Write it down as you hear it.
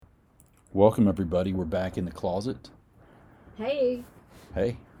Welcome, everybody. We're back in the closet. Hey,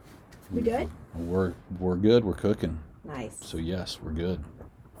 Hey, we good? we're good. We're cooking. Nice. So yes, we're good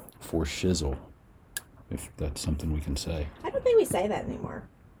for shizzle, if that's something we can say. I don't think we say that anymore.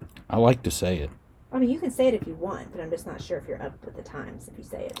 I like to say it. I mean, you can say it if you want, but I'm just not sure if you're up with the times if you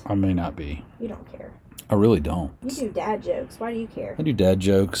say it. I may not be. You don't care. I really don't. You do dad jokes. Why do you care? I do dad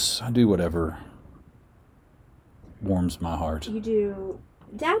jokes. I do whatever warms my heart. You do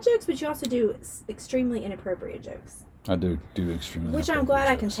dad jokes, but you also do extremely inappropriate jokes. I do extremely. Which I'm glad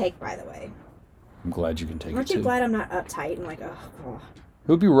I can jokes. take, by the way. I'm glad you can take Aren't it you too. glad I'm not uptight and like, oh, God. It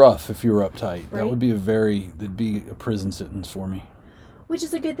would be rough if you were uptight. That Right? would be that'd be a prison sentence for me. Which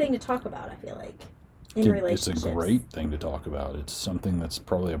is a good thing to talk about, I feel like, in It's relationships. a great thing to talk about. It's something that's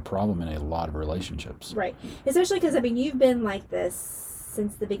probably a problem in a lot of relationships. Right. Especially because, I mean, you've been like this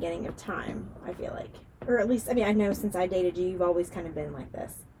since the beginning of time, I feel like. Or at least, I mean, I know since I dated you, you've always kind of been like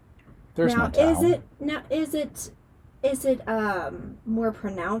this. There's now, my towel. is it more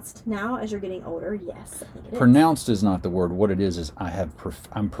pronounced now as you're getting older? Yes, I think it is. Pronounced is not the word. What it is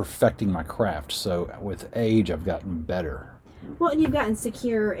I'm perfecting my craft. So with age, I've gotten better. Well, and you've gotten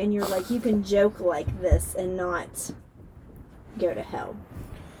secure, and you're like, you can joke like this and not go to hell.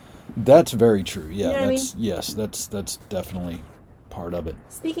 That's very true. Yeah, You know what I mean? yes, that's definitely part of it.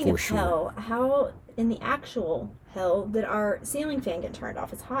 Speaking For of sure. hell, how in the actual hell did our ceiling fan get turned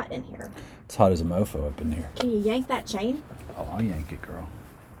off? It's hot in here. It's hot as a mofo up in here. Can you yank that chain? Oh, I'll yank it, girl.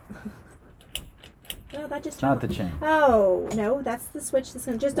 No, that just It's not the chain. Oh no, that's the switch. That's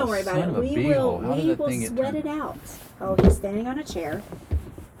gonna just don't worry about Son it. of a We beagle. will How did we that will thing get sweat turned? it out. Oh, he's standing on a chair.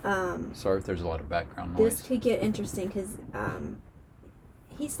 Sorry if there's a lot of background This noise. could get interesting because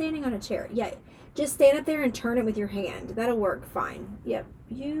he's standing on a chair. Yeah, just stand up there and turn it with your hand. That'll work fine. Yep.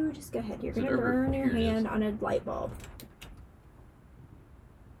 You just go ahead. You're Is it gonna over? burn your Here it is. hand on a light bulb.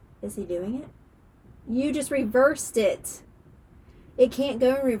 Is he doing it? You just reversed it. It can't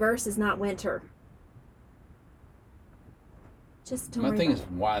go in reverse. It's not winter. Just don't My worry thing about is,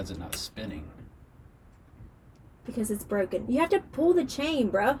 why is it not spinning? because it's broken. You have to pull the chain,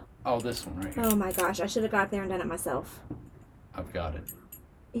 bro. Oh, this one right here. Oh my gosh, I should have got there and done it myself. I've got it.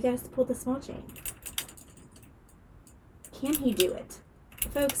 You gotta pull the small chain. Can he do it?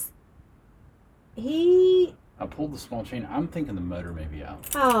 Folks, I pulled the small chain. I'm thinking the motor may be out.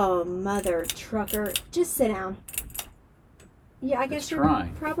 oh, mother trucker. Just sit down. Yeah, I guess It's you're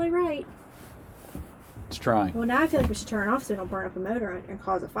trying. probably right. It's trying. Well, now I feel like we should turn it off so we don't burn up a motor and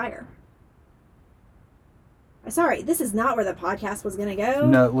cause a fire. Sorry, this is not where the podcast was gonna go.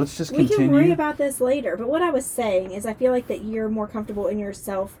 No, let's just We continue. can worry about this later. But what I was saying is I feel like that you're more comfortable in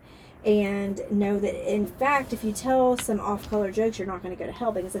yourself and know that, in fact, if you tell some off-color jokes, you're not going to go to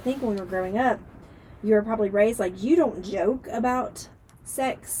hell. Because I think when we were growing up, you were probably raised like, you don't joke about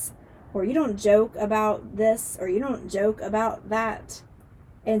sex, or you don't joke about this, or you don't joke about that.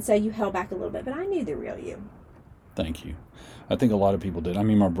 And so you held back a little bit. But I knew the real you. Thank you. I think a lot of people did. I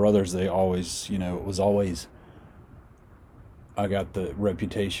mean, my brothers, they always, it was always, I got the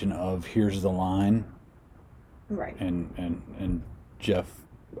reputation of here's the line, Right. and Jeff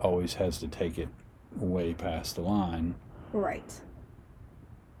always has to take it way past the line, Right.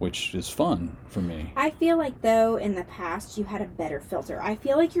 which is fun for me. I feel like, though, in the past, you had a better filter. I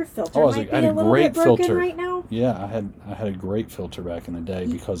feel like your filter Oh, I was might like, I be had a a little great bit broken filter. right now. Yeah, I had a great filter back in the day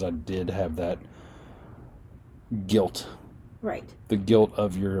because I did have that guilt. Right. The guilt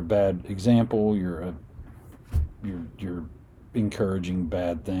of you're a bad example, you're encouraging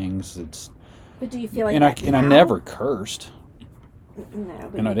bad things. But do you feel like and that I now? never cursed, No,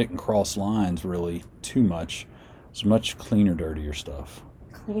 but and I didn't cross lines really too much. It's much cleaner, dirtier stuff.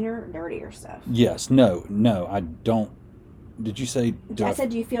 cleaner, dirtier stuff. Yes, no, I don't. Did you say I said,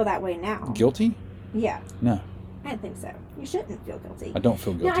 do you feel that way now? guilty? Yeah, No, I didn't think so. You shouldn't feel guilty. I don't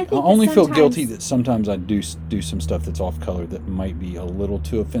feel No, I guilty. think I that only feel guilty sometimes- that sometimes I do some stuff that's off color that might be a little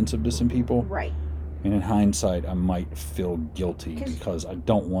too offensive to some people. Right, And in hindsight, I might feel guilty 'Cause- because I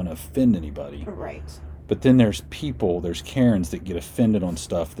don't want to offend anybody. right. But then there's Karens that get offended on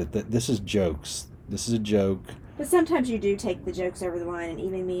stuff that this is jokes. This is a joke. But sometimes you do take the jokes over the line, and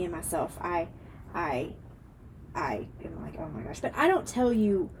even me and myself, I am like, oh my gosh. But I don't tell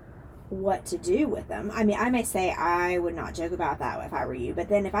you what to do with them. I mean, I may say I would not joke about that if I were you, but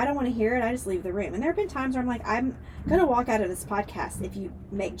then if I don't want to hear it, I just leave the room. And there have been times where I'm like, I'm gonna walk out of this podcast if you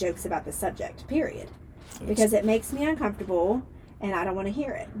make jokes about the subject, period, because it makes me uncomfortable and I don't want to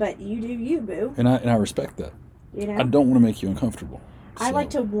hear it. But you do you, boo. And I respect that. You know, I don't want to make you uncomfortable. I So, like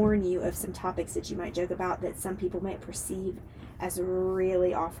to warn you of some topics that you might joke about that some people might perceive as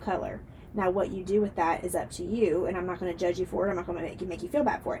really off color. Now, what you do with that is up to you, and I'm not going to judge you for it. I'm not going to make you feel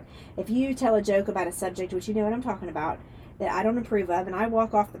bad for it. If you tell a joke about a subject, which you know what I'm talking about, that I don't approve of, and I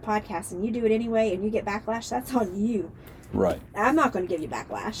walk off the podcast and you do it anyway and you get backlash, that's on you. Right. I'm not going to give you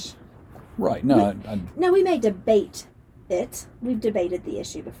backlash. Right. No, Now, we may debate it. We've debated the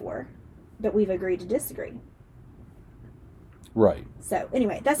issue before, but we've agreed to disagree. right. So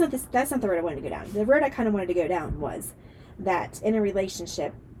anyway, that's not the road I wanted to go down. The road I kind of wanted to go down was that in a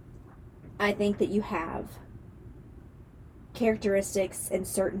relationship, I think that you have characteristics and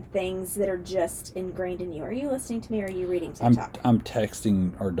certain things that are just ingrained in you. Are you listening to me or are you reading TikTok? I'm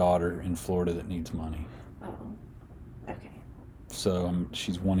texting our daughter in Florida that needs money. Oh, okay. So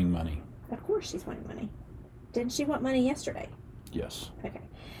she's wanting money. Of course she's wanting money. Didn't she want money yesterday? Yes. Okay.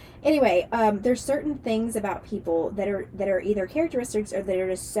 Anyway, there's certain things about people that are either characteristics or that are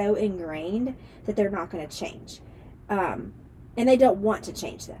just so ingrained that they're not going to change, and they don't want to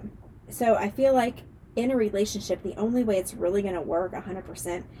change them. So I feel like in a relationship, the only way it's really going to work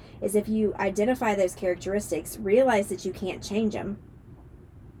 100% is if you identify those characteristics, realize that you can't change them,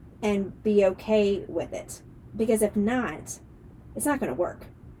 and be okay with it. Because if not, it's not going to work.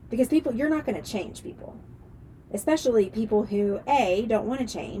 Because you're not going to change people. Especially people who, A, don't want to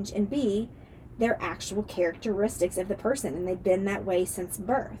change, and B, they're actual characteristics of the person, and they've been that way since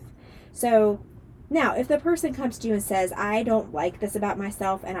birth. So, now, if the person comes to you and says, I don't like this about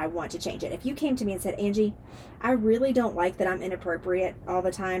myself, and I want to change it. If you came to me and said, Angie, I really don't like that I'm inappropriate all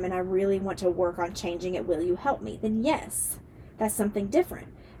the time, and I really want to work on changing it, will you help me? Then yes, that's something different.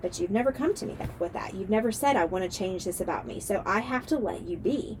 But you've never come to me with that. You've never said, I want to change this about me. So I have to let you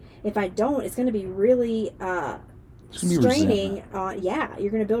be. If I don't, it's going to be really straining on, you're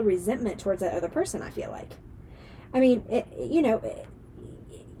going to build resentment towards that other person, I feel like. I mean,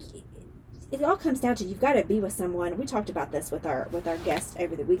 it all comes down to you've got to be with someone. We talked about this with our guest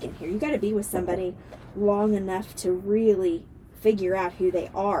over the weekend here. You've got to be with somebody long enough to really figure out who they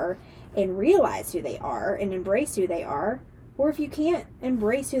are and realize who they are and embrace who they are. Or if you can't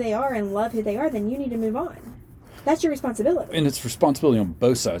embrace who they are and love who they are, then you need to move on. That's your responsibility. And it's responsibility on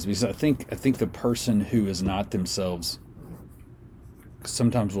both sides, because I think the person who is not themselves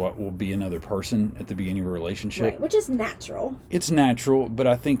sometimes will be another person at the beginning of a relationship. Right, which is natural. It's natural, but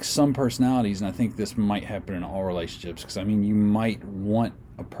I think some personalities, and I think this might happen in all relationships, because I mean, you might want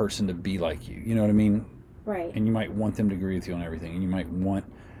a person to be like you. You know what I mean? Right. And you might want them to agree with you on everything, and you might want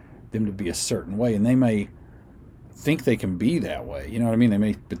them to be a certain way, and they may think they can be that way. You know what I mean? They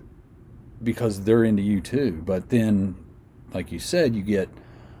may, because they're into you too. But then, like you said, you get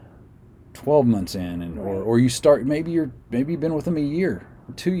 12 months in, and Right. or you start, maybe you've been with them a year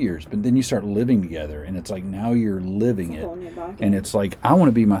or 2 years, but then you start living together, and it's like now you're living It's a it, whole new ballgame. and it's like, I want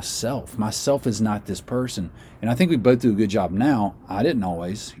to be myself. Myself is not this person, and I think we both do a good job now. I didn't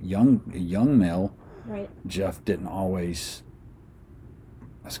always. Young male, Right. Jeff didn't always.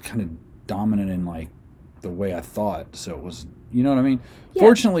 I was kind of dominant in like the way I thought, so it was, you know what I mean? Yeah.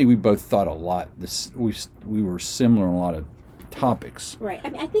 Fortunately, we both thought a lot. We were similar on a lot of topics. Right. I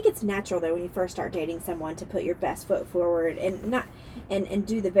mean, I think it's natural though when you first start dating someone to put your best foot forward and not and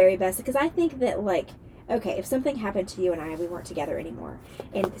do the very best, because I think that, like, okay, if something happened to you and we weren't together anymore,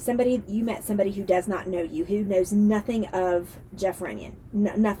 and you met somebody who does not know you, who knows nothing of Jeff Runyon,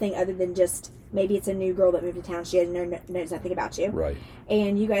 nothing other than just maybe it's a new girl that moved to town, she knows nothing about you, Right.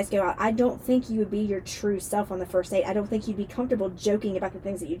 and you guys go out, I don't think you would be your true self on the first date. I don't think you'd be comfortable joking about the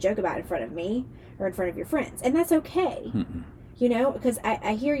things that you joke about in front of me or in front of your friends, and that's okay. Mm-mm. You know, because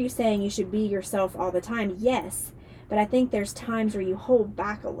I hear you saying you should be yourself all the time. Yes, but I think there's times where you hold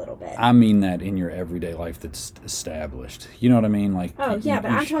back a little bit. I mean that in your everyday life that's established. You know what I mean? Like, Oh, yeah, but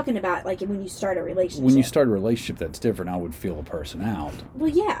I'm talking. talking about, like, when you start a relationship. When you start a relationship, that's different. I would feel a person out,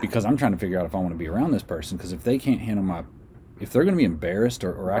 Well, yeah. because I'm trying to figure out if I want to be around this person, because if they can't handle if they're going to be embarrassed,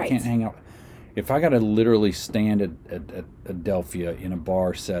 or I Right. can't hang out, if I got to literally stand at Adelphia in a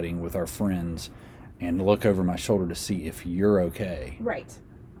bar setting with our friends and look over my shoulder to see if you're okay. Right.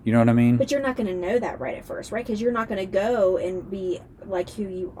 You know what I mean? But you're not going to know that right at first, right? Because you're not going to go and be like who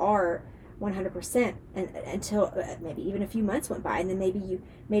you are 100% until maybe even a few months went by, and then maybe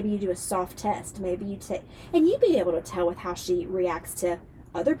you do a soft test. Maybe you take, and you'd be able to tell with how she reacts to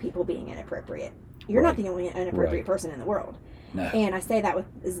other people being inappropriate. You're not Right. the only inappropriate Right. person in the world. No. And I say that with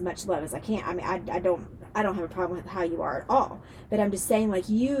as much love as I can. I mean, I don't have a problem with how you are at all. But I'm just saying, like,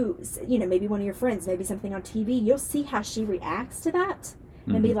 you know, maybe one of your friends, maybe something on TV, you'll see how she reacts to that,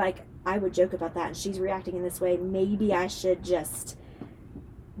 and be like, I would joke about that, and she's reacting in this way. Maybe I should just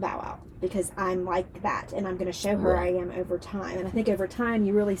bow out because I'm like that, and I'm going to show her Right. I am over time. And I think over time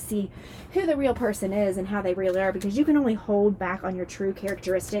you really see who the real person is and how they really are, because you can only hold back on your true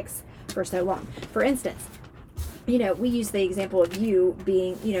characteristics for so long. For instance, you know, we use the example of you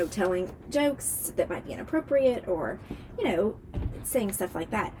being, you know, telling jokes that might be inappropriate, or, you know, saying stuff like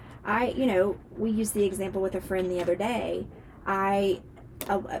that. You know, we used the example with a friend the other day.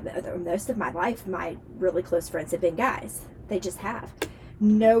 Most of my life, my really close friends have been guys. They just have.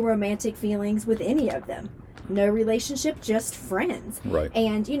 No romantic feelings with any of them. No relationship, just friends. Right.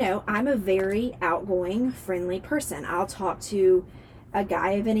 And, you know, I'm a very outgoing, friendly person. I'll talk to a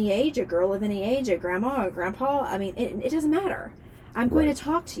guy of any age, a girl of any age, a grandma, a grandpa. I mean, it doesn't matter. I'm going to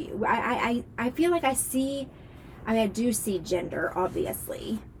talk to you. I feel like I do see gender,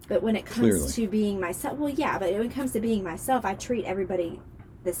 obviously. But when it comes to being myself, well, yeah, but when it comes to being myself, I treat everybody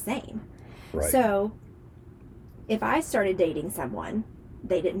the same. Right. So if I started dating someone,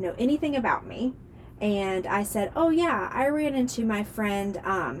 they didn't know anything about me, and I said, oh yeah, I ran into my friend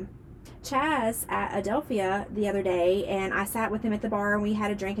Chaz at Adelphia the other day, and I sat with him at the bar and we had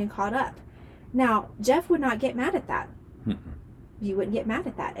a drink and caught up. Now, Jeff would not get mad at that. You wouldn't get mad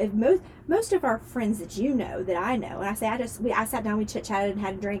at that. If most of our friends that you know, that I know, and I say I sat down, we chit chatted and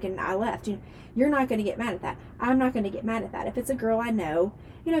had a drink and I left. You're not going to get mad at that. I'm not going to get mad at that. If it's a girl I know,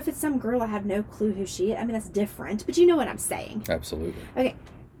 you know, if it's some girl I have no clue who she is, I mean, that's different. But you know what I'm saying. Absolutely. Okay,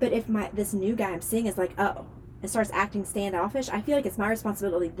 but if this new guy I'm seeing is like, oh, and starts acting standoffish, I feel like it's my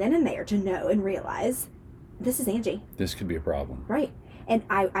responsibility then and there to know and realize this is Angie. This could be a problem. Right. And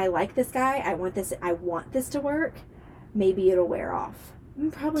I like this guy. I want this to work. Maybe it'll wear off.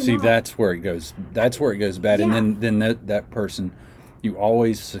 Probably See, not. that's where it goes. That's where it goes bad. Yeah. And then that person, you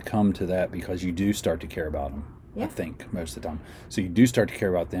always succumb to that because you do start to care about them. Yeah. I think most of the time. So you do start to care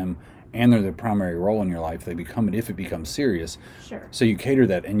about them, and they're the primary role in your life. They become it if it becomes serious. Sure. So you cater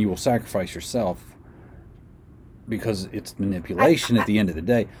that, and you will sacrifice yourself because it's manipulation at the end of the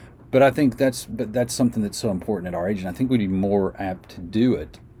day. But I think that's something that's so important at our age, and I think we'd be more apt to do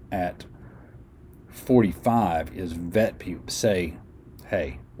it at 45 is vet people, say,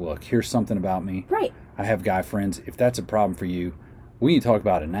 hey, look, here's something about me. Right. I have guy friends. If that's a problem for you, we need to talk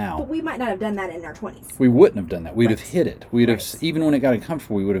about it now. But we might not have done that in our 20s. We wouldn't have done that. We'd Right. have hit it. We'd have, Right. even when it got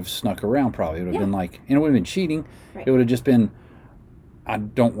uncomfortable, we would have snuck around probably. It would have been like, and it would have been cheating. Right. It would have just been, I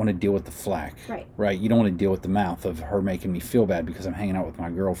don't want to deal with the flack. Right. Right. You don't want to deal with the mouth of her making me feel bad because I'm hanging out with my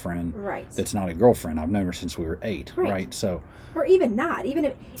girlfriend. Right. That's not a girlfriend. I've known her since we were 8. Right. Right. So, Or even not. Even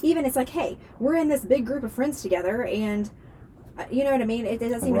it's like, hey, we're in this big group of friends together, and you know what I mean? It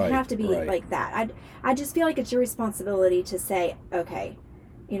doesn't even Right, have to be right. like that. I just feel like it's your responsibility to say, okay,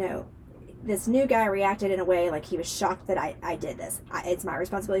 you know, this new guy reacted in a way like he was shocked that I did this. It's my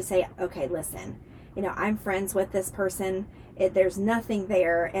responsibility to say, okay, listen, you know, I'm friends with this person. There's nothing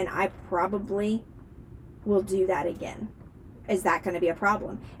there, and I probably will do that again. Is that going to be a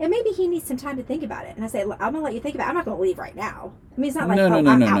problem? And maybe he needs some time to think about it. And I say, look, I'm going to let you think about it. I'm not going to leave right now. I mean, it's not like,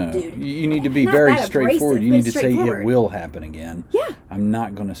 I'm out, dude. You need to be Not very that straightforward. abrasive, You but need to say straightforward. it will happen again. Yeah. I'm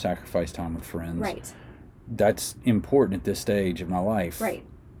not going to sacrifice time with friends. Right. That's important at this stage of my life. Right.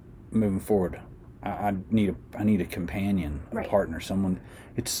 Moving forward, I need a companion, a Right. partner, someone.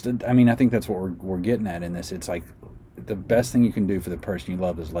 I mean, I think that's what we're getting at in this. It's like the best thing you can do for the person you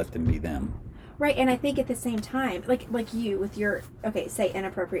love is let them be them. Right, and I think at the same time, like you with your, okay, say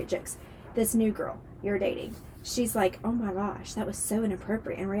inappropriate jokes. This new girl you're dating, she's like, oh my gosh, that was so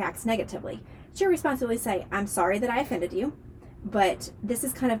inappropriate, and reacts negatively. It's your responsibility to say, I'm sorry that I offended you, but this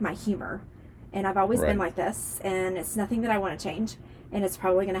is kind of my humor, and I've always been Right. like this, and it's nothing that I want to change, and it's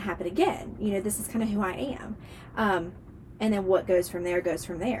probably going to happen again. You know, this is kind of who I am. And then what goes from there goes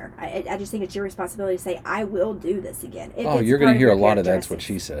from there. I just think it's your responsibility to say, I will do this again. If it's You're going part to hear a your lot of that's what characteristics.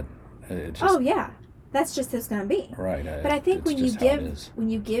 she said. It's just, Oh yeah, that's just who it's going to be. right. But I think it's when you just how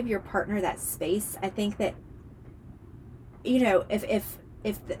it give is. your partner that space, I think that, you know,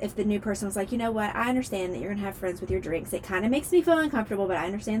 if the new person was like, you know what, I understand that you're gonna have friends with your drinks. It kind of makes me feel uncomfortable, but I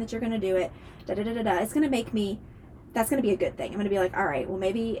understand that you're gonna do it. Da da da da da. It's gonna make me. That's gonna be a good thing. I'm gonna be like, all right, well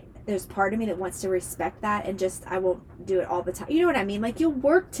maybe there's part of me that wants to respect that, and just I won't do it all the time. You know what I mean? Like you'll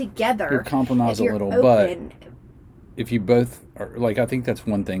work together. You'll compromise if a you're little, open. but if you both are like, I think that's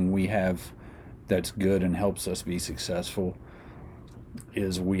one thing we have that's good and helps us be successful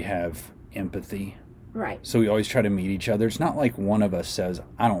is we have empathy. Right. So we always try to meet each other. It's not like one of us says,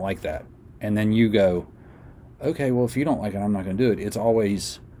 I don't like that. And then you go, okay, well, if you don't like it, I'm not going to do it. It's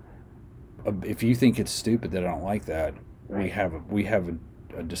always, if you think it's stupid that I don't like that, Right. we have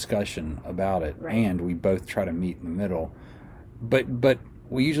a discussion about it. Right. And we both try to meet in the middle. But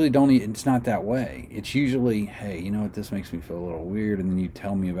we usually don't, it's not that way. It's usually, hey, you know what, this makes me feel a little weird. And then you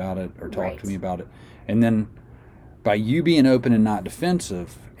tell me about it or talk Right. to me about it. And then by you being open and not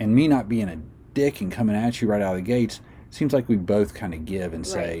defensive and me not being a dick and coming at you right out of the gates, seems like we both kind of give and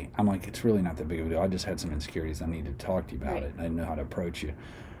say, Right. I'm like, it's really not that big of a deal. I just had some insecurities. I need to talk to you about Right. it. I didn't know how to approach you.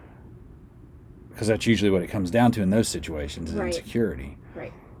 Because that's usually what it comes down to in those situations is Right. insecurity.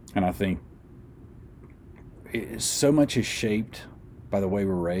 Right. And I think so much is shaped by the way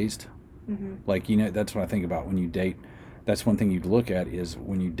we're raised. Mm-hmm. Like, you know, that's what I think about when you date. That's one thing you'd look at is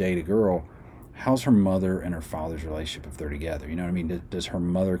when you date a girl, how's her mother and her father's relationship if they're together? You know what I mean? Does her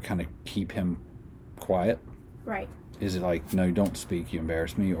mother kind of keep him quiet? Right. Is it like, no, don't speak, you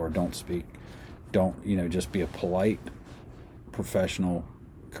embarrass me, or don't speak, don't, you know, just be a polite, professional,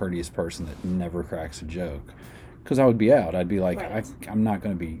 courteous person that never cracks a joke? Because I would be out. I'd be like, Right. I'm not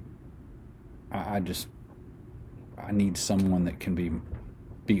going to be, I need someone that can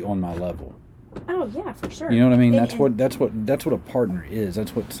be on my level. Oh yeah, for sure. You know what I mean? And- That's what a partner is.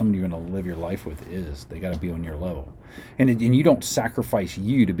 That's what somebody you're going to live your life with is. They got to be on your level, and you don't sacrifice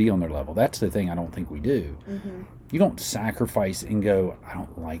you to be on their level. That's the thing I don't think we do. Mm-hmm. You don't sacrifice and go, I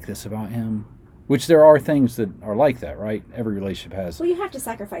don't like this about him. Which there are things that are like that, right? Every relationship has. Well, you have to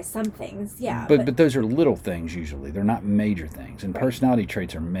sacrifice some things, yeah. But those are little things usually. They're not major things. And Right. personality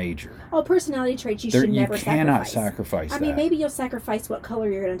traits are major. Oh, personality traits you There- should you never cannot sacrifice. sacrifice I that. mean, maybe you'll sacrifice what color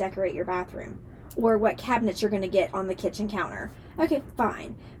you're going to decorate your bathroom or what cabinets you're going to get on the kitchen counter. Okay,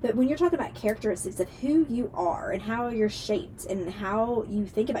 fine. But when you're talking about characteristics of who you are and how you're shaped and how you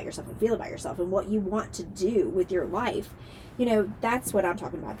think about yourself and feel about yourself and what you want to do with your life, you know, that's what I'm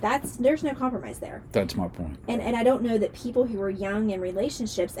talking about. There's no compromise there. That's my point. And I don't know that people who are young in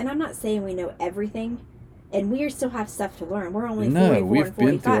relationships, and I'm not saying we know everything, and we still have stuff to learn. We're only 44 No, we've and been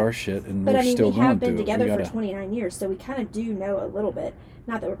 45. through our shit and But we're I mean, still we going have through been it. together We for gotta, 29 years, so we kind of do know a little bit.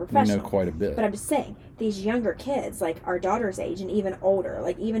 Not that we're we professional, know quite a bit. but I'm just saying, these younger kids, like our daughter's age and even older,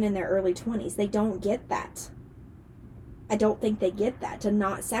 like even in their early 20s, they don't get that. I don't think they get that. To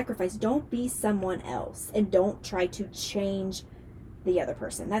not sacrifice. Don't be someone else and don't try to change the other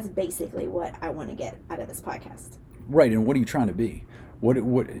person. That's basically what I want to get out of this podcast. Right, and what are you trying to be? What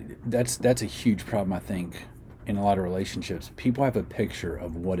that's a huge problem I think in a lot of relationships. People have a picture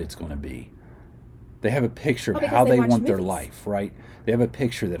of what it's going to be. They have a picture of because how they they watch want their movies. life, right? They have a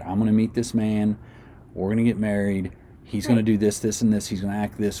picture that I'm going to meet this man, we're going to get married, he's going to do this, this, and this, he's going to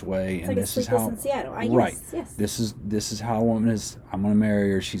act this way, It's and like this a is Sleepless how in Seattle. right. Yes. This is how a woman is. I'm going to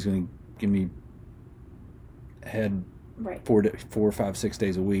marry her. She's going to give me head Right. 4, 5, 6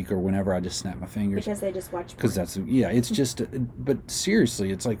 days a week, or whenever I just snap my fingers. Because they just watch Because porn. that's it's just. But seriously,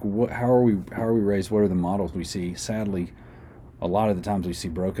 it's like how are we raised? What are the models we see? Sadly, a lot of the times we see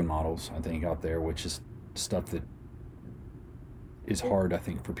broken models. I think out there, which is stuff that is hard. I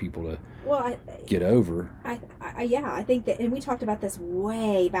think for people to Well, get over. I think that, and we talked about this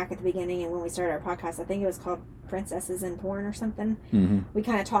way back at the beginning, and when we started our podcast, I think it was called Princesses in Porn or something. Mm-hmm. We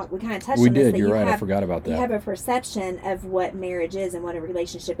kind of touched We on this. did. That You're you right. I have, forgot about you that. have a perception of what marriage is and what a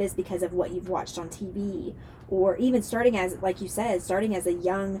relationship is because of what you've watched on TV, or even starting as, like you said, starting as a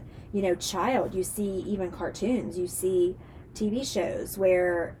young, child. You see even cartoons, you see TV shows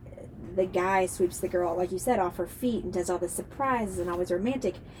where the guy sweeps the girl, like you said, off her feet and does all the surprises and always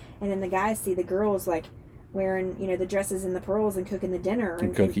romantic, and then the guys see the girls like wearing, the dresses and the pearls and cooking the dinner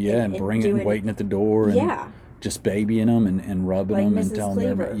And cookie, and bringing it, doing, and waiting at the door, and yeah. just babying them and rubbing Like them and Mrs. telling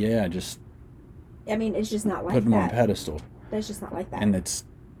Cleaver. them, yeah, just I mean, it's just not like putting them on a that. pedestal. It's just not like that. And it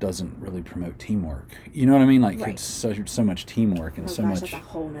doesn't really promote teamwork. You know what I mean? Like Right. it's so much teamwork and Oh so gosh, much. that's a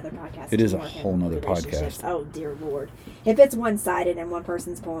whole nother podcast. It is a Teamwork and whole nother relationships. podcast. Oh dear Lord! If it's one-sided and one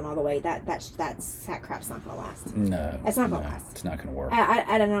person's pulling all the way, that crap's not gonna last. No, It's not gonna last. It's not going to work.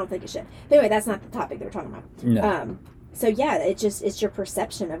 I don't think it should. But anyway, that's not the topic that we're talking about. No. So yeah, it's your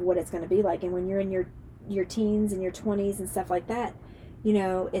perception of what it's going to be like, and when you're in your teens and your 20s and stuff like that,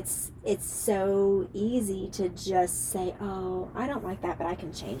 it's so easy to just say, oh, I don't like that, but I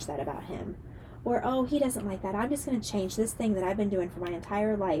can change that about him, or oh, he doesn't like that. I'm just going to change this thing that I've been doing for my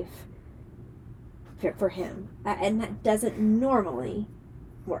entire life for him, and that doesn't normally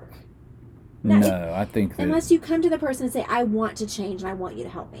work. No, I think that. Unless you come to the person and say, I want to change and I want you to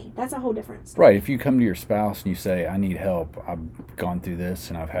help me. That's a whole different story. Right, if you come to your spouse and you say, I need help, I've gone through this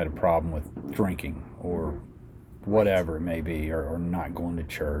and I've had a problem with drinking or whatever it may be, or not going to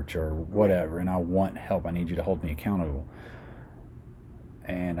church or whatever, and I want help, I need you to hold me accountable.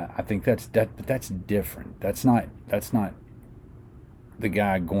 And I think that's different. That's not the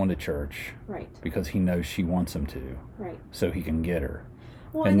guy going to church Right, because he knows she wants him to, right. so he can get her,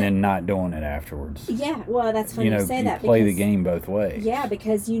 Well, and then not doing it afterwards. yeah, well, that's funny you say you that. play the because- game both ways. Yeah,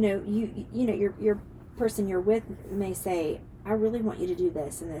 because your person you're with may say, I really want you to do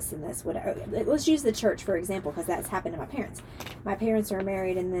this and this and this. Whatever. Let's use the church for example, because that's happened to my parents. My parents are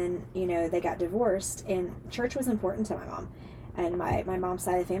married, and then they got divorced, and church was important to my mom. And my mom's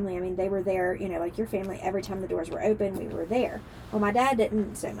side of the family, I mean, they were there, like your family, every time the doors were open, we were there. Well, my dad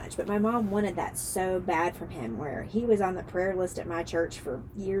didn't so much, but my mom wanted that so bad from him, where he was on the prayer list at my church for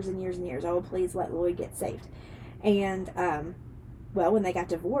years and years and years. Oh, please let Lloyd get saved. And, well, when they got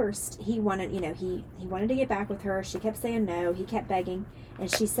divorced, he wanted, he wanted to get back with her. She kept saying no. He kept begging. And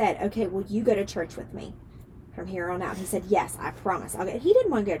she said, okay, will you go to church with me from here on out? He said, yes, I promise. I'll go. He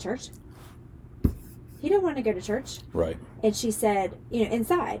didn't want to go to church. He didn't want to go to church. Right. And she said,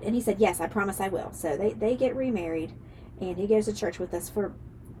 inside. And he said, yes, I promise I will. So they get remarried, and he goes to church with us for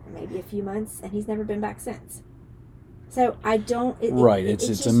maybe a few months, and he's never been back since. So I don't. It's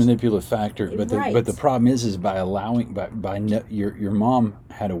just a manipulative factor, but right. the problem is by allowing your mom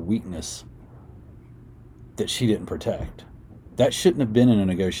had a weakness that she didn't protect. That shouldn't have been in a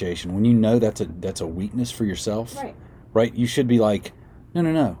negotiation. When you know that's a weakness for yourself, right? You should be like,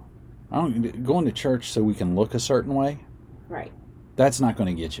 no. I don't going to church so we can look a certain way. Right. That's not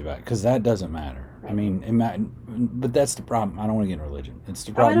going to get you back, because that doesn't matter. Right. I mean, but that's the problem. I don't want to get in religion. It's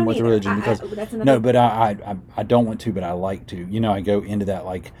the problem with religion because but I don't want to, but I like to. I go into that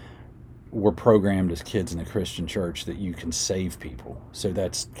like we're programmed as kids in the Christian church that you can save people. So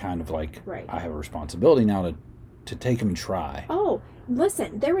that's kind of like I have a responsibility now to take them and try. Oh,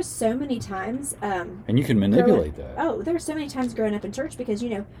 listen, there were so many times. And you can manipulate that. Oh, there were so many times growing up in church because,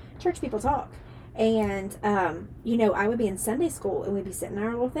 church people talk. And, I would be in Sunday school and we'd be sitting in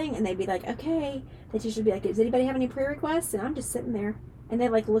our little thing and they'd be like, okay. The teacher would be like, does anybody have any prayer requests? And I'm just sitting there and they'd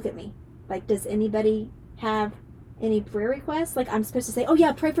like look at me. Like, does anybody have any prayer requests? Like, I'm supposed to say, oh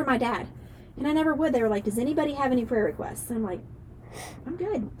yeah, pray for my dad. And I never would. They were like, does anybody have any prayer requests? And I'm like, I'm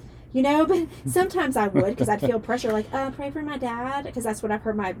good. But sometimes I would, because I'd feel pressure, like, pray for my dad, because that's what I've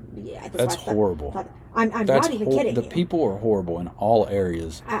heard that's horrible. I'm not even kidding you. The people are horrible in all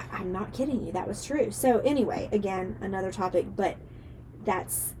areas. I'm not kidding you. That was true. So anyway, again, another topic, but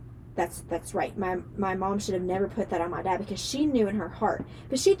that's right. My mom should have never put that on my dad, because she knew in her heart,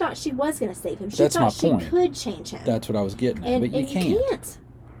 but she thought she was going to save him. She thought she could change him. That's what I was getting at, but you can't.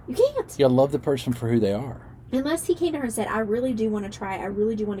 You can't. You gotta love the person for who they are. Unless he came to her and said, I really do want to try. I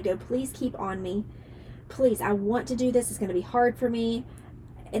really do want to go. Please keep on me. Please, I want to do this. It's going to be hard for me.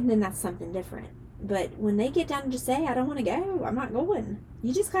 And then that's something different. But when they get down and just say, I don't want to go, I'm not going,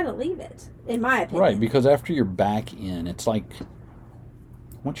 you just got to leave it, in my opinion. Right, because after you're back in, it's like,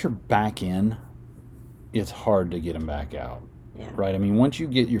 once you're back in, it's hard to get them back out. Yeah. Right? I mean, once you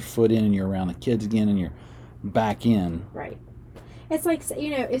get your foot in and you're around the kids again and you're back in. Right. It's like,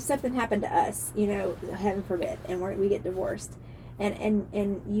 if something happened to us, heaven forbid, and we get divorced,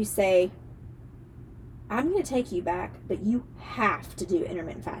 and you say, I'm going to take you back, but you have to do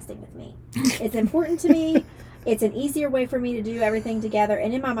intermittent fasting with me. It's important to me. It's an easier way for me to do everything together.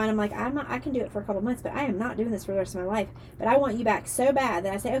 And in my mind, I'm like, I can do it for a couple months, but I am not doing this for the rest of my life. But I want you back so bad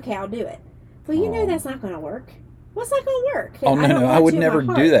that I say, okay, I'll do it. Well, that's not going to work. Well, it's not going to work. Oh, no, I would never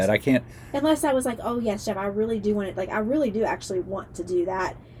do that. I can't. Unless I was like, oh, yes, Jeff, I really do want it. Like, I really do actually want to do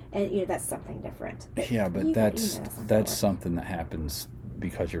that. And, that's something different. But that's something that happens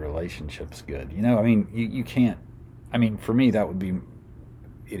because your relationship's good. I mean, you can't. I mean, for me, that would be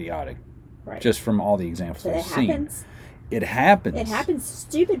idiotic. Right. Just from all the examples I've seen. Happens. It happens. It happens.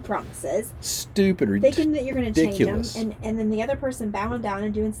 Stupid promises. Stupid, thinking that you're going to change them, and then the other person bowing down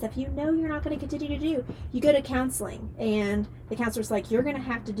and doing stuff you're not going to continue to do. You go to counseling, and the counselor's like, you're going to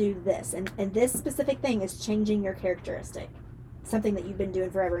have to do this, and this specific thing is changing your characteristic, something that you've been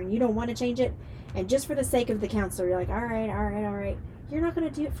doing forever, and you don't want to change it, and just for the sake of the counselor, you're like, all right. You're not going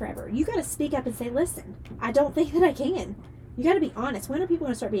to do it forever. You got to speak up and say, listen, I don't think that I can. You got to be honest. When are people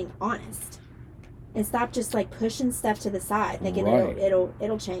going to start being honest? And stop just like pushing stuff to the side, thinking it'll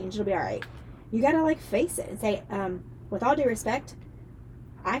change, it'll be all right. You gotta like face it and say, with all due respect,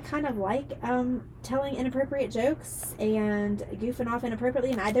 I kind of like telling inappropriate jokes and goofing off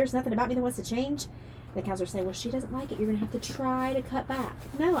inappropriately, and there's nothing about me that wants to change. The counselor say, well, she doesn't like it. You're gonna have to try to cut back.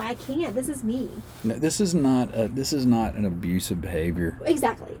 No, I can't. This is me. No, this is not an abusive behavior.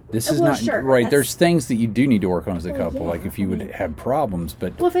 Exactly. This is not sure, right. There's things that you do need to work on as a couple. Like if you would have problems,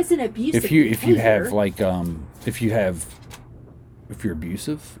 but if it's an abusive, if you have like if you're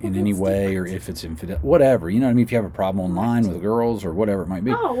abusive in any way, or if it's infidel, whatever, I mean, if you have a problem online with girls or whatever it might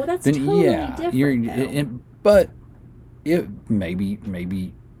be, that's then totally different. But it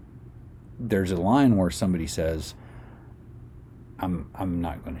maybe there's a line where somebody says, I'm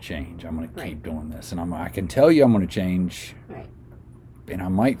not going to change. I'm going to keep doing this, and I can tell you I'm going to change, right? And I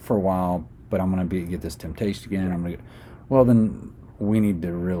might for a while, but I'm going to get this temptation again. I'm going to, well, then we need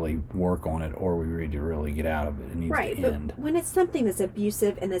to really work on it, or we need to really get out of it. It needs Right, to but end. when it's something that's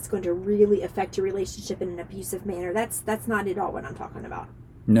abusive and that's going to really affect your relationship in an abusive manner, that's not at all what I'm talking about.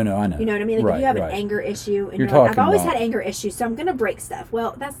 No, I know. You know what I mean? Like right, if you have right. an anger issue and You're you're like, I've talking always about- had anger issues, so I'm going to break stuff.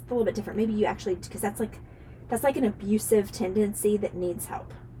 Well, that's a little bit different. Maybe you actually, because that's like an abusive tendency that needs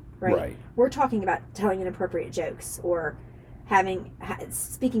help, right? Right. We're talking about telling inappropriate jokes or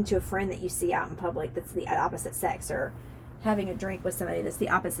speaking to a friend that you see out in public that's the opposite sex, or having a drink with somebody that's the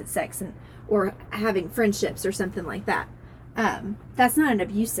opposite sex, or having friendships or something like that. That's not an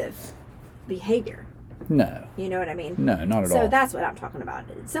abusive behavior. No. You know what I mean? No, not at all. So that's what I'm talking about.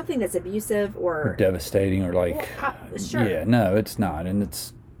 Something that's abusive or devastating, or like, sure. yeah, no, it's not, and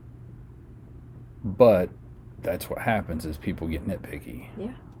it's. But that's what happens is people get nitpicky.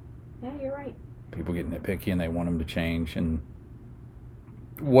 Yeah, you're right. People get nitpicky and they want them to change, and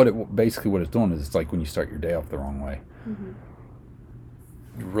basically what it's doing is it's like when you start your day off the wrong way. Mm-hmm.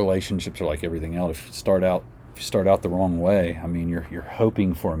 Relationships are like everything else. If you start out the wrong way, I mean, you're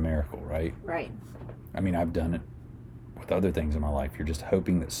hoping for a miracle, right? Right. I mean, I've done it with other things in my life. You're just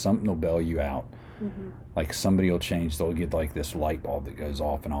hoping that something will bail you out. Mm-hmm. Like somebody will change. They'll get like this light bulb that goes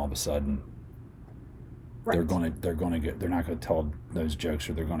off, and all of a sudden, Right. they're not going to tell those jokes,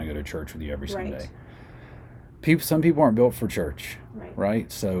 or they're going to go to church with you every Right. Sunday. Some people aren't built for church, Right.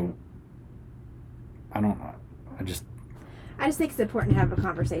 right? So I just think it's important to have a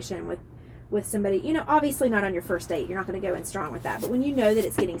conversation with somebody. You know, obviously not on your first date. You're not going to go in strong with that. But when you know that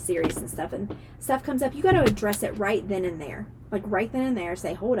it's getting serious and stuff comes up, you got to address it right then and there. Like right then and there,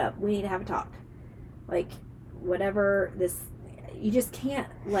 say, hold up, we need to have a talk. Like whatever this, you just can't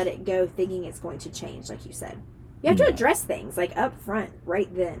let it go thinking it's going to change, like you said. You have to address things like up front,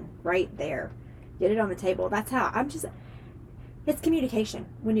 right then, right there. Get it on the table. That's how it's communication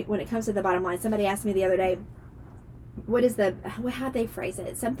when it comes to the bottom line. Somebody asked me the other day, how'd they phrase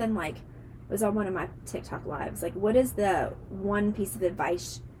it? Something like, it was on one of my TikTok lives. Like, what is the one piece of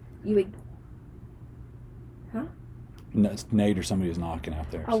advice you would, No, it's Nate or somebody who's knocking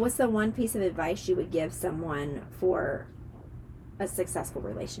out there. Oh, what's the one piece of advice you would give someone for a successful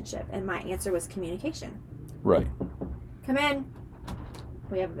relationship? And my answer was communication. Right. Come in.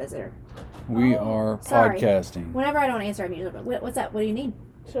 We have a visitor. We Oh, are sorry. podcasting. Whenever I don't answer, I'm usually, what's up? What do you need?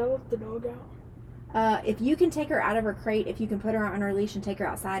 Should I let the dog out? If you can take her out of her crate, if you can put her on her leash and take her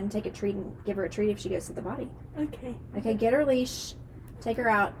outside and take a treat and give her a treat if she goes to the potty. Okay. Okay, get her leash, take her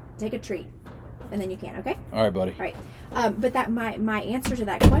out, take a treat, and then you can, okay? All right, buddy. Right. But that my answer to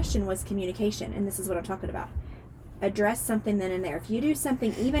that question was communication, and this is what I'm talking about. Address something then and there. If you do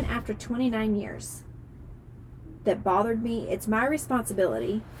something even after 29 years that bothered me, it's my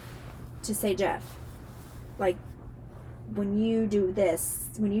responsibility to say, Jeff, like, when you do this,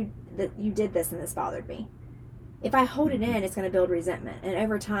 you did this and this bothered me. If I hold it in, it's going to build resentment. And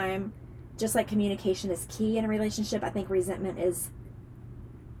over time, just like communication is key in a relationship, I think resentment is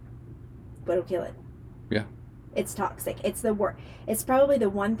what'll kill it. Yeah. It's toxic. It's probably the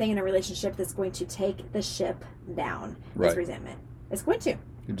one thing in a relationship that's going to take the ship down is Right. resentment. It's going to.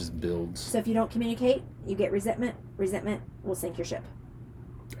 It just builds. So if you don't communicate, you get resentment. Resentment will sink your ship.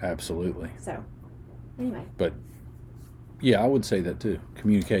 Absolutely. So, anyway. But yeah, I would say that too.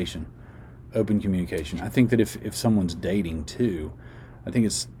 Communication, open communication. I think that if someone's dating too,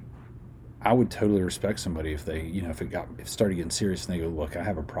 I would totally respect somebody if they, if it started getting serious and they go, look, I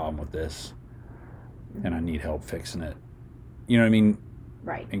have a problem with this and I need help fixing it. You know what I mean?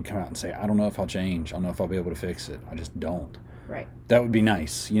 Right. And come out and say, I don't know if I'll change. I don't know if I'll be able to fix it. I just don't. Right. That would be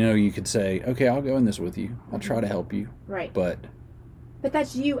nice. You could say, okay, I'll go in this with you. I'll try to help you. Right. But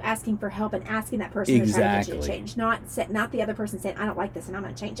that's you asking for help and asking that person to try to get you to Exactly. change, not the other person saying, I don't like this and I'm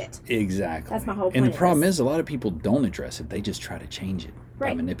going to change it. exactly. That's my whole And point the of problem this. is a lot of people don't address it. They just try to change it by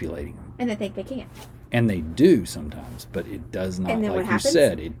Right. manipulating them. And they think they can't. And they do sometimes, but it does not, And then like what you happens?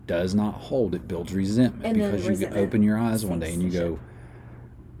 said, it does not hold. It builds resentment And then because you resentment open your eyes one day sinks and you the go,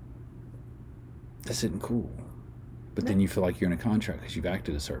 this isn't cool. But then you feel like you're in a contract because you've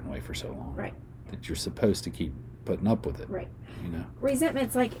acted a certain way for so long. Right. That you're supposed to keep putting up with it. Right.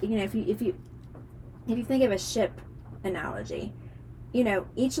 Resentment's Resentment's like, if you think of a ship analogy,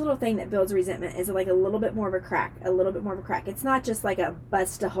 each little thing that builds resentment is like a little bit more of a crack, It's not just like a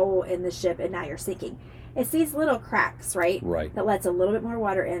bust a hole in the ship and now you're sinking. It's these little cracks, right? Right. That lets a little bit more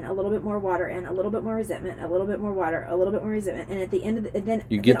water in, a little bit more water in, a little bit more resentment, a little bit more water, a little bit more resentment, and at the end of it, then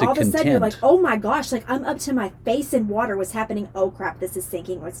You get then all to of a sudden you're like, content. oh my gosh, like I'm up to my face in water. What's happening? Oh crap, this is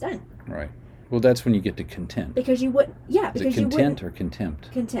sinking. What's done? Right. Well, that's when you get to content. Because you wouldn't, Is it because you wouldn't content or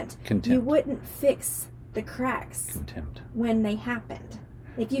contempt? contempt. Contempt. You wouldn't fix the cracks Contempt. when they happened.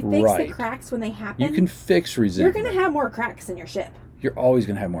 If you fix Right. the cracks when they happen, You can fix you're resentment. going to have more cracks in your ship. You're always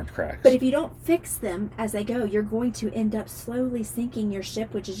going to have more cracks. But if you don't fix them as they go, you're going to end up slowly sinking your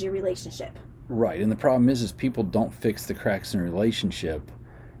ship, which is your relationship. Right. And the problem is people don't fix the cracks in a relationship.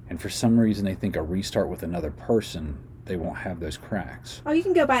 And for some reason, they think a restart with another person, they won't have those cracks. Oh, you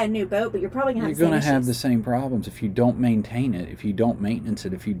can go buy a new boat, but you're probably going to have You're the going same to have issues. the same problems if you don't maintain it, if you don't maintenance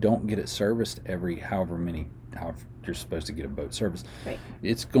it, if you don't get it serviced every however you're supposed to get a boat serviced. Right.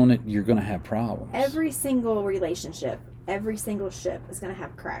 You're going to have problems. Every single relationship, every single ship is going to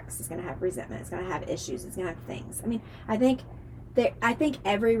have cracks. It's going to have resentment. It's going to have issues. It's going to have things. I mean, I think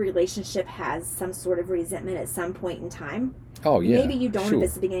every relationship has some sort of resentment at some point in time. Oh, yeah. Maybe you don't sure. if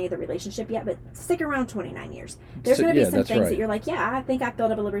it's the beginning of the relationship yet, but stick around 29 years. There's So- going to be yeah, some that's things right. that you're like, yeah, I think I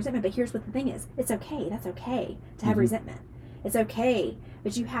built up a little resentment, but here's what the thing is. It's okay. That's okay to have Mhm. resentment. It's okay,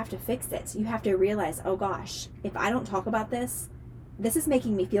 but you have to fix it. You have to realize, oh gosh, if I don't talk about this is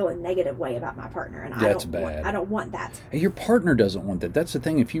making me feel a negative way about my partner, and That's I bad. don't want that. And your partner doesn't want that. That's the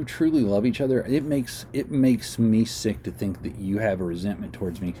thing. If you truly love each other, it makes me sick to think that you have a resentment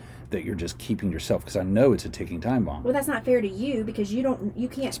towards me that you're just keeping yourself, because I know it's a ticking time bomb. Well, that's not fair to you because you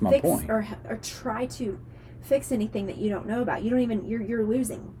can't That's my fix point. or try to fix anything that you don't know about. You don't even you're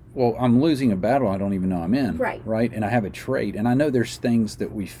losing. Well, I'm losing a battle I don't even know I'm in. Right. Right. And I have a trait, and I know there's things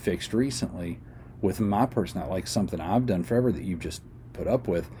that we fixed recently with my personality, like something I've done forever that you've just put up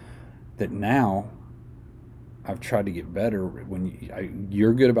with, that now I've tried to get better. When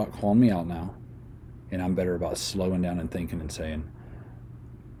you're good about calling me out now, and I'm better about slowing down and thinking and saying,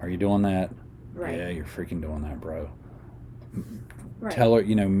 "Are you doing that? Right. Yeah, you're freaking doing that, bro." Right. Tell her,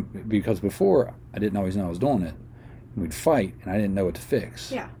 because before I didn't always know I was doing it. We'd fight, and I didn't know what to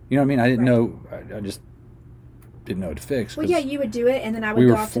fix. Yeah. You know what I mean? I didn't Right. know. I just didn't know what to fix. Well, 'cause yeah, you would do it, and then I would we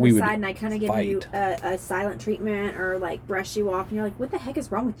go were- off to we the would side, and I kind of give you fight. a silent treatment or like brush you off, and you're like, "What the heck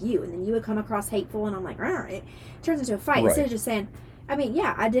is wrong with you?" And then you would come across hateful, and I'm like, "Rah." It turns into a fight instead Right. of just saying, I mean,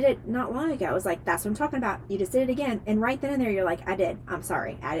 yeah, I did it not long ago. I was like, "That's what I'm talking about. You just did it again," and right then and there, you're like, "I did. I'm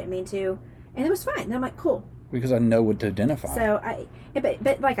sorry. I didn't mean to," and it was fine. And I'm like, "Cool." because I know what to identify. So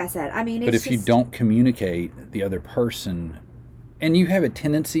but like I said, I mean, it's but if you just- don't communicate the other person, and you have a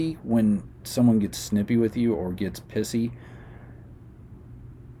tendency when someone gets snippy with you or gets pissy,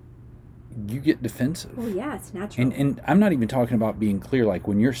 you get defensive. well, yeah, it's natural. And I'm not even talking about being clear. Like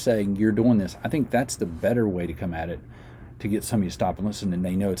when you're saying you're doing this, I think that's the better way to come at it, to get somebody to stop and listen, and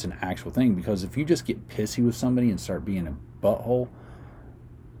they know it's an actual thing. Because if you just get pissy with somebody and start being a butthole,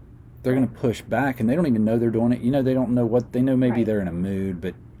 they're going to push back, and they don't even know they're doing it. They don't know what they know. Maybe Right. they're in a mood,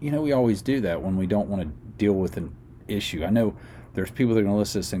 but we always do that when we don't want to deal with an issue. I know there's people that are going to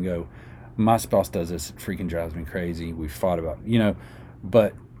listen to this and go, "My spouse does this. It freaking drives me crazy. We fought about,"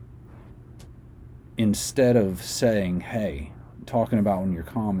 but instead of saying, "Hey," talking about when you're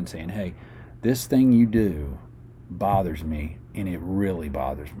calm and saying, "Hey, this thing you do bothers me, and it really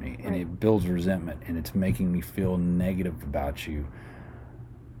bothers me, and Right. it builds resentment, and it's making me feel negative about you.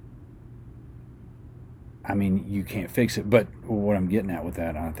 I mean, you can't fix it." But what I'm getting at with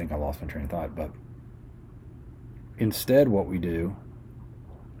that, I think I lost my train of thought, but instead what we do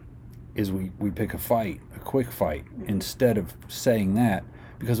is we pick a quick fight, instead of saying that,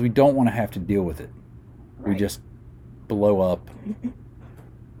 because we don't want to have to deal with it. We Right. just blow up,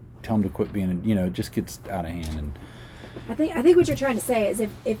 tell them to quit being, it just gets out of hand. And I think what you're trying to say is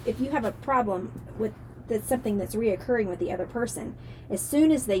if you have a problem with something that's reoccurring with the other person, as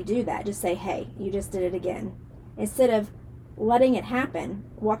soon as they do that, just say, "Hey, you just did it again," instead of letting it happen,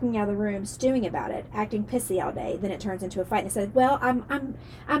 walking out of the room, stewing about it, acting pissy all day. Then it turns into a fight, and it says, "Well, I'm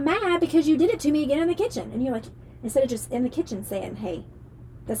mad because you did it to me again in the kitchen," and you're like, instead of just in the kitchen saying, "Hey,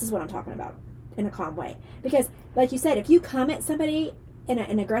 this is what I'm talking about," in a calm way. Because, like you said, if you come at somebody in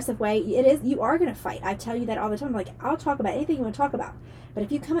an aggressive way, you are going to fight. I tell you that all the time. Like, I'll talk about anything you want to talk about, but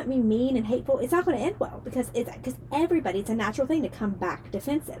if you come at me mean and hateful, it's not going to end well, because it's a natural thing to come back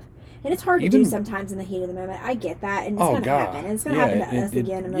defensive, and it's hard to do Even- sometimes in the heat of the moment. I get that, and it's oh going to God, happen, and it's going to happen to us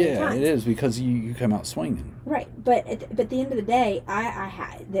again another yeah, time. it is, because you come out swinging. Right, but at the end of the day,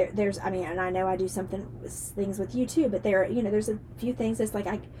 there's and I know I do things with you too, but there's a few things that's like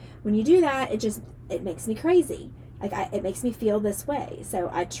when you do that, it makes me crazy. Like it makes me feel this way. So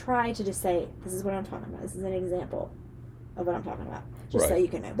I try to just say, "This is what I'm talking about. This is an example of what I'm talking about," just so Right. you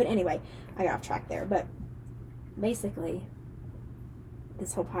can know. But anyway, I got off track there. But basically,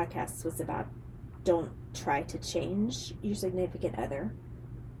 this whole podcast was about don't try to change your significant other,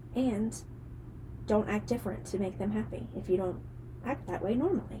 and don't act different to make them happy if you don't act that way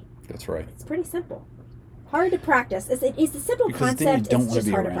normally. That's right. It's pretty simple. Hard to practice. It's a simple Because then you concept. don't It's wanna just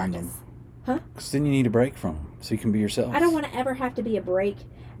be hard to around practice. Because then you need a break from them, so you can be yourself. I don't want to ever have to be a break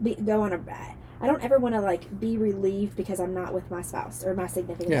go on a. I don't ever want to like be relieved because I'm not with my spouse or my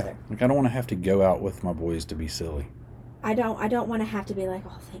significant other. Like I don't want to have to go out with my boys to be silly. I don't want to have to be like,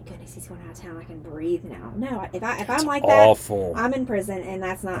 oh, thank goodness he's going out of town. I can breathe now. No, if I'm like Awful. that, I'm in prison, and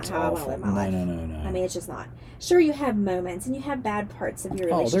that's not how I want to live my life. No. I mean, it's just not. Sure, you have moments, and you have bad parts of your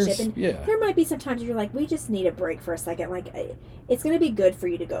relationship, and yeah. there might be some times you're like, we just need a break for a second. Like, it's going to be good for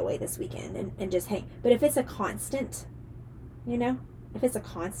you to go away this weekend and just hang. But if it's a constant, if it's a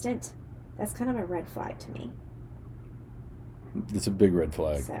constant, that's kind of a red flag to me. It's a big red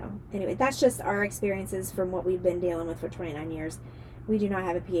flag. So, anyway, that's just our experiences from what we've been dealing with for 29 years. We do not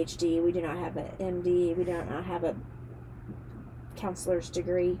have a PhD. We do not have an MD. We do not have a counselor's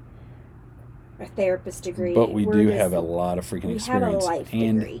degree, a therapist degree. But we do have a lot of freaking experience. We have a life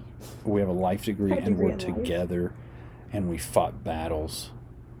degree. We have a life degree, and we're together, life. and we fought battles,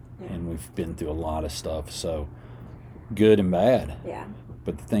 Yeah. and we've been through a lot of stuff. So, good and bad. Yeah.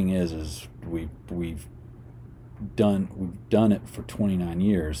 But the thing is we've done it for 29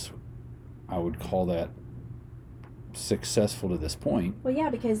 years. I would call that successful to this point. Well, yeah,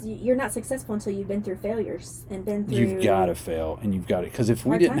 because you're not successful until you've been through failures and been through. You've got to fail, and you've got to, because if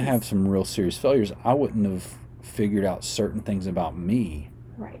we didn't have some real serious failures, I wouldn't have figured out certain things about me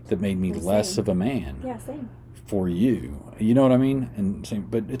that made me less of a man. Yeah, same. For you, you know what I mean? And same,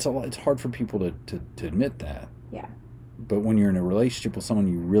 but it's hard for people to admit that. Yeah. But when you're in a relationship with someone,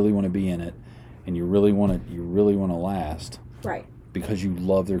 you really want to be in it, and you really want to last, right? Because you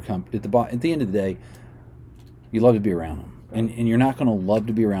love their company. At the end of the day, you love to be around them, right. and you're not going to love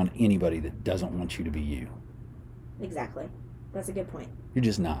to be around anybody that doesn't want you to be you. Exactly, that's a good point. You're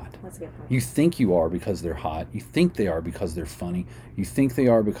just not. That's a good point. You think you are because they're hot. You think they are because they're funny. You think they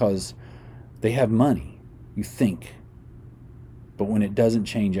are because they have money. You think, but when it doesn't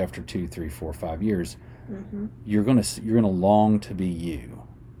change after 2, 3, 4, 5 years. Mm-hmm. You're gonna long to be you.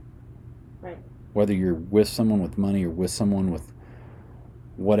 Right. Whether you're with someone with money or with someone with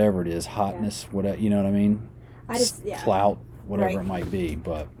whatever it is, hotness, whatever, you know what I mean? Clout, whatever it might be.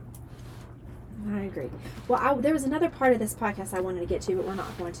 But I agree. Well, there was another part of this podcast I wanted to get to, but we're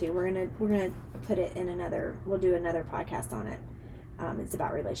not going to. We're gonna put it in another. We'll do another podcast on it. It's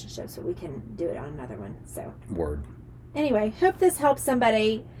about relationships, but we can do it on another one. So. Word. Anyway, hope this helps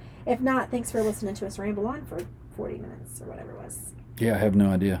somebody. If not, thanks for listening to us ramble on for 40 minutes or whatever it was. Yeah, I have no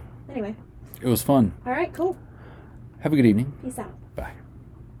idea. Anyway. It was fun. All right, cool. Have a good evening. Peace out. Bye.